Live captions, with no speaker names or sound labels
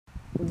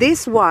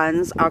these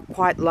ones are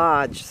quite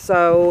large,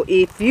 so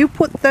if you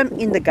put them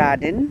in the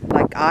garden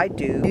like I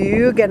do,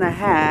 you're gonna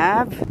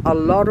have a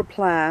lot of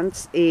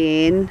plants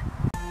in.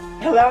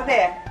 Hello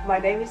there, my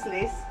name is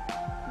Liz,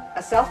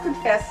 a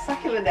self-confessed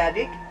succulent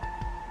addict.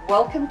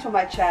 Welcome to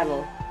my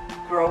channel,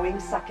 Growing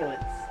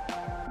Succulents.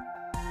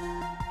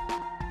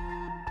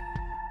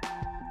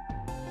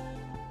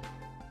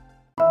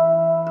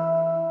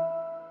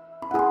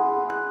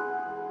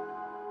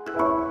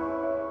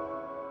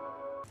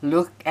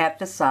 Look at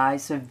the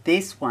size of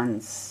these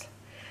ones.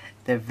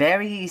 They're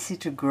very easy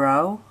to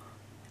grow.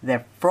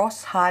 They're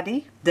frost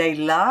hardy. They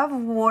love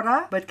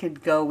water but can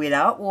go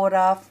without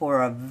water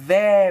for a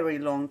very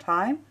long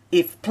time.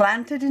 If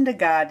planted in the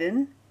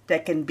garden, they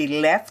can be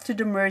left to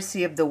the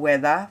mercy of the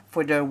weather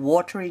for their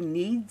watering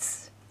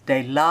needs.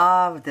 They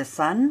love the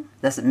sun.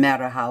 Doesn't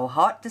matter how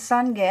hot the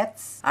sun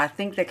gets. I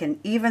think they can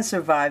even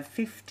survive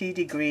 50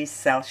 degrees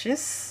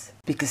Celsius.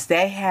 Because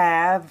they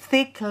have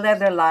thick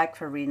leather-like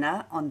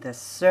farina on the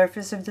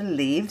surface of the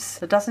leaves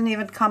that doesn't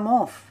even come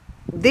off.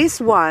 These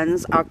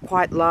ones are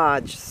quite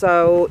large,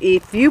 so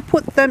if you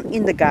put them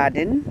in the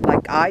garden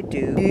like I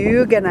do,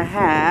 you're gonna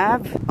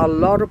have a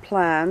lot of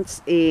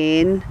plants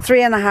in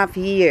 3.5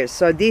 years.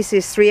 So this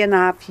is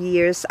 3.5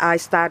 years. I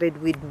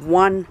started with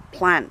one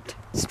plant.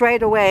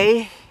 Straight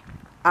away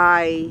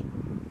I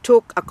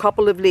took a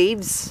couple of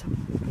leaves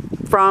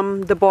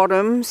from the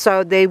bottom,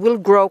 so they will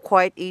grow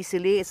quite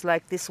easily. It's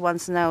like this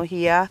one's now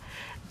here.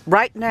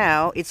 Right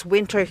now it's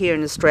winter here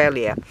in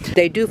Australia.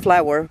 They do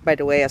flower, by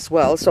the way, as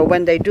well. So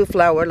when they do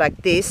flower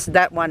like this,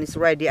 that one is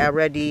ready. I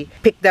already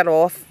picked that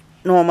off.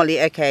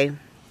 Normally, okay,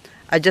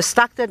 I just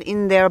stuck that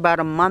in there about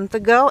a month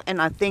ago,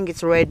 and I think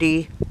it's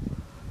ready.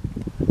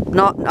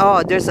 Not,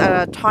 oh, there's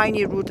a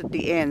tiny root at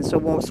the end, so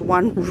it's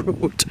one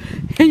root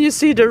and you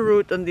see the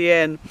root on the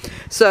end,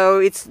 so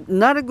it's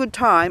not a good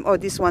time. Oh,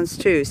 these ones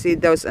too, see,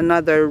 there's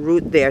another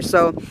root there.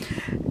 So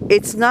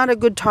it's not a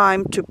good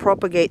time to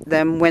propagate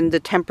them when the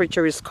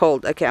temperature is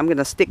cold. Okay, I'm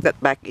gonna stick that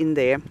back in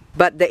there.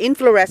 But the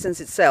inflorescence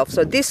itself,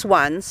 so this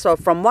one, so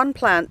from one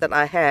plant that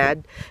I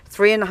had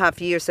 3.5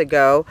 years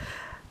ago,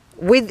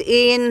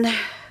 within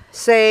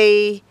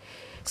say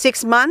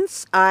 6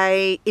 months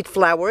it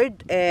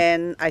flowered,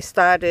 and I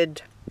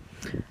started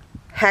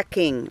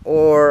hacking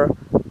or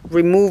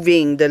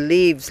removing the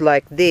leaves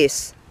like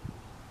this,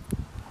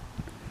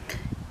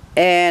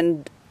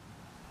 and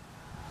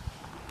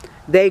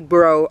they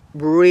grow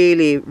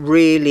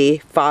really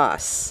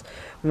fast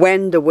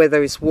when the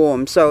weather is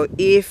warm. So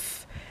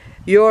if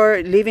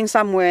you're living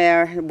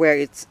somewhere where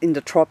it's in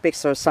the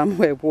tropics or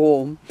somewhere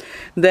warm,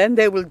 then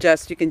they will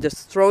you can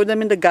just throw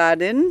them in the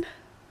garden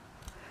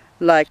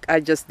like I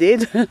just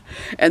did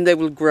and they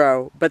will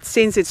grow. But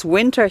since it's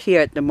winter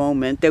here at the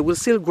moment, they will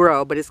still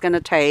grow, but it's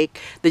gonna take,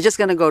 they're just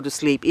gonna go to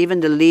sleep. Even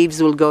the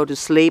leaves will go to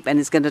sleep, and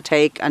it's gonna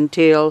take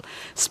until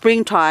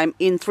springtime,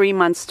 in 3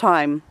 months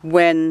time,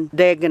 when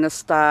they're gonna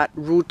start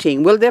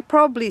rooting. Well, they'll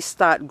probably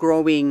start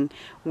growing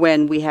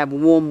when we have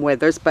warm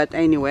weathers, but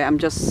anyway, I'm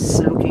just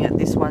looking at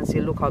this one.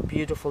 See, look how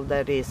beautiful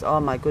that is.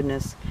 Oh my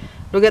goodness,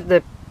 look at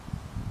the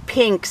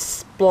pink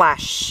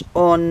splash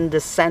on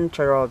the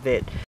center of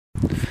it.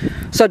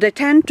 So they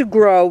tend to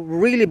grow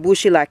really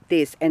bushy like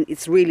this, and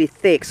it's really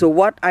thick. So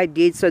what I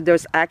did, so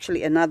there's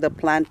actually another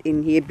plant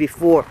in here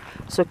before.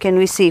 So can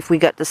we see if we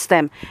got the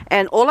stem?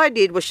 And all I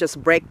did was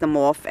just break them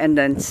off and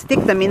then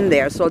stick them in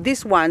there. So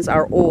these ones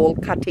are all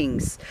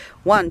cuttings.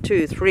 1,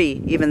 2,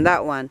 3, even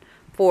that one,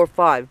 4,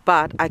 5.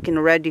 But I can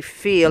already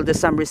feel there's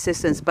some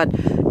resistance. But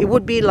it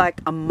would be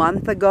like a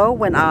month ago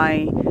when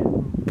I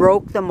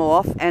broke them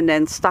off and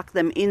then stuck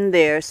them in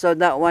there. So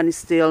that one is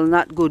still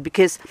not good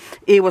because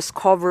it was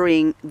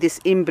covering this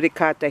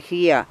imbricata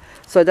here.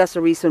 So that's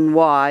the reason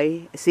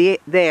why. See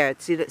there,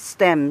 see the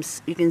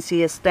stems, you can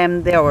see a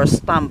stem there or a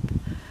stump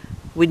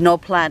with no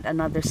plant,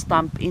 another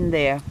stump in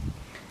there,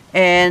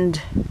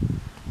 and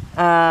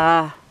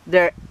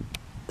they're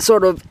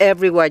sort of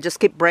everywhere. Just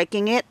keep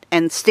breaking it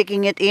and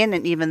sticking it in,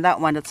 and even that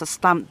one, it's a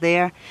stump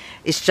there,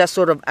 it's just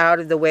sort of out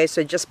of the way.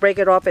 So just break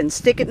it off and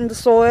stick it in the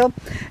soil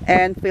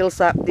and fills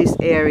up this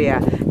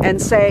area.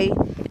 And say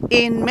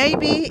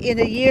maybe in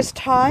a year's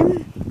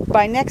time,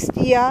 by next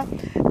year,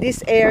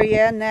 this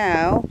area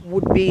now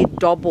would be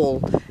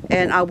double,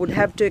 and I would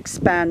have to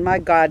expand my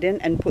garden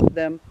and put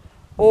them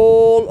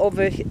all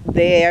over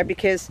there,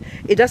 because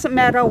it doesn't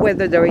matter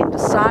whether they're in the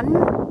sun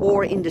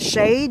or in the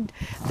shade,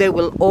 they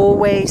will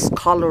always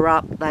color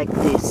up like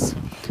this.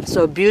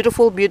 So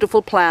beautiful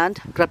plant,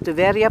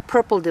 Graptoveria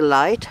Purple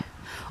Delight,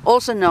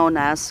 also known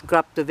as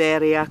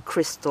Graptoveria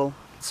Crystal.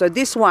 So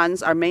these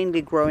ones are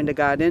mainly grown in the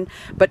garden,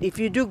 but if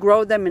you do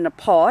grow them in a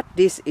pot,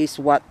 this is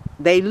what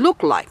they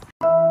look like.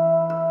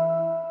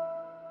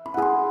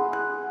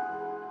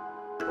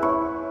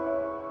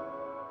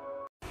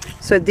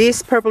 So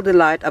this Purple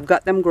Delight, I've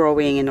got them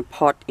growing in a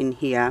pot in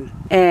here,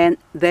 and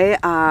they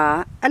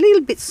are a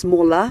little bit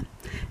smaller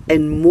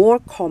and more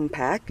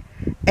compact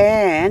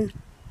and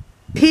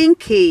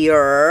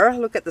pinkier.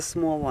 Look at the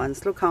small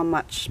ones, look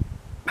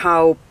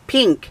how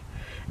pink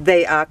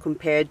they are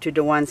compared to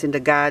the ones in the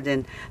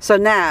garden. So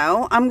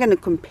now I'm going to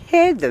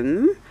compare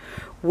them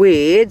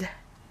with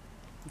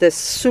the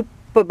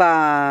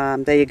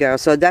Superbum. There you go.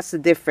 So that's the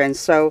difference.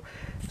 So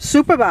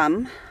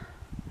Superbum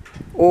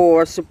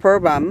or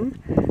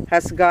Superbum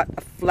has got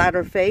a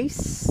flatter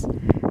face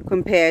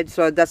compared,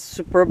 so that's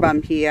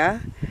Superbum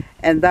here,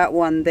 and that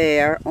one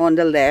there on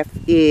the left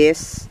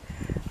is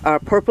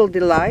Purple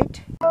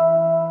Delight.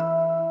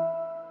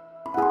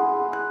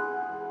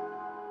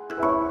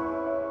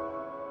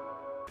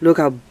 Look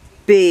how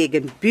big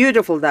and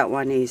beautiful that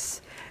one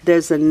is.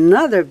 There's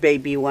another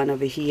baby one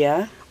over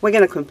here. We're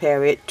going to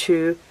compare it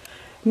to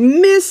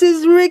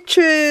Mrs.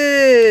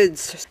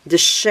 Richards. The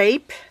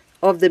shape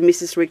of the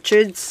Mrs.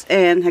 Richards,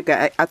 and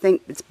I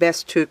think it's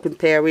best to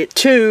compare it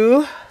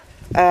to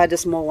the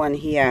small one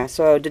here.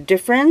 So the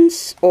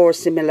difference or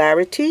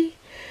similarity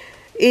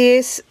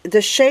is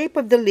the shape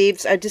of the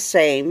leaves are the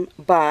same,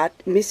 but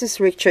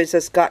Mrs. Richards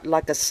has got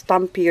like a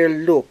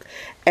stumpier look,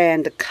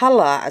 and the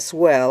color as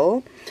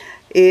well.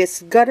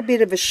 It's got a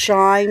bit of a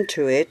shine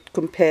to it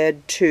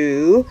compared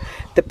to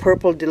the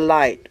Purple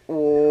Delight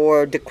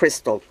or the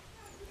Crystal.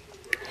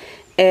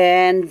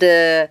 And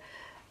the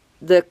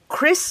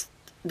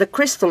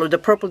Crystal or the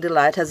Purple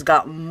Delight has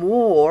got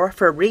more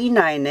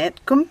farina in it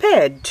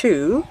compared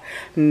to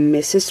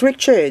Mrs.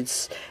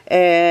 Richards.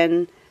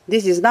 And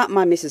this is not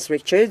my Mrs.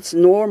 Richards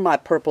nor my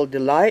Purple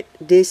Delight.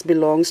 This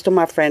belongs to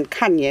my friend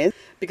Kanye,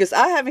 because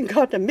I haven't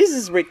got a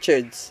Mrs.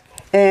 Richards.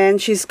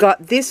 And she's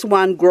got this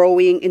one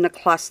growing in a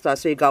cluster.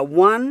 So you got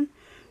 1,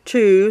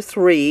 2,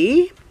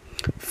 3,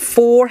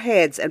 4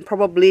 heads, and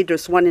probably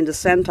there's one in the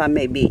center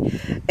maybe.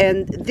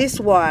 And this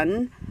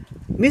one,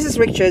 Mrs.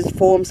 Richards,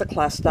 forms a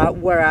cluster,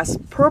 whereas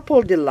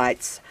Purple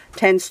Delights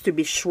tends to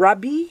be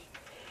shrubby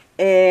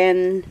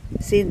and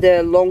see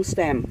the long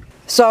stem.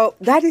 So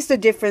that is the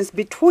difference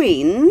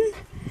between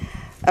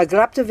a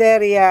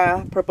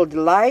Graptoveria Purple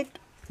Delight,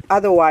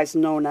 otherwise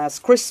known as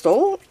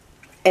Crystal,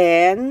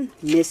 and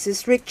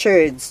Mrs.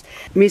 Richards.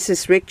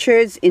 Mrs.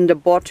 Richards in the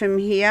bottom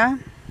here.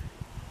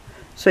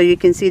 So you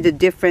can see the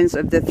difference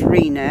of the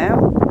three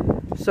now.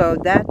 So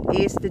that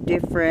is the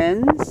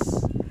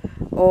difference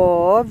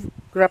of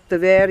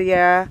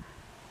Graptoveria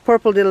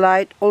Purple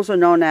Delight, also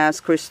known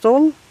as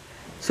Crystal,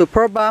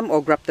 Superbum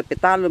or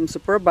graptopetalum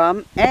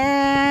Superbum,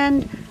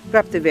 and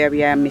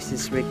Graptoveria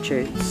Mrs.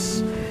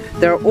 Richards.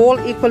 They're all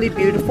equally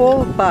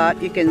beautiful, but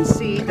you can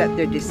see that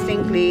they're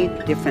distinctly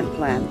different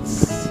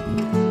plants.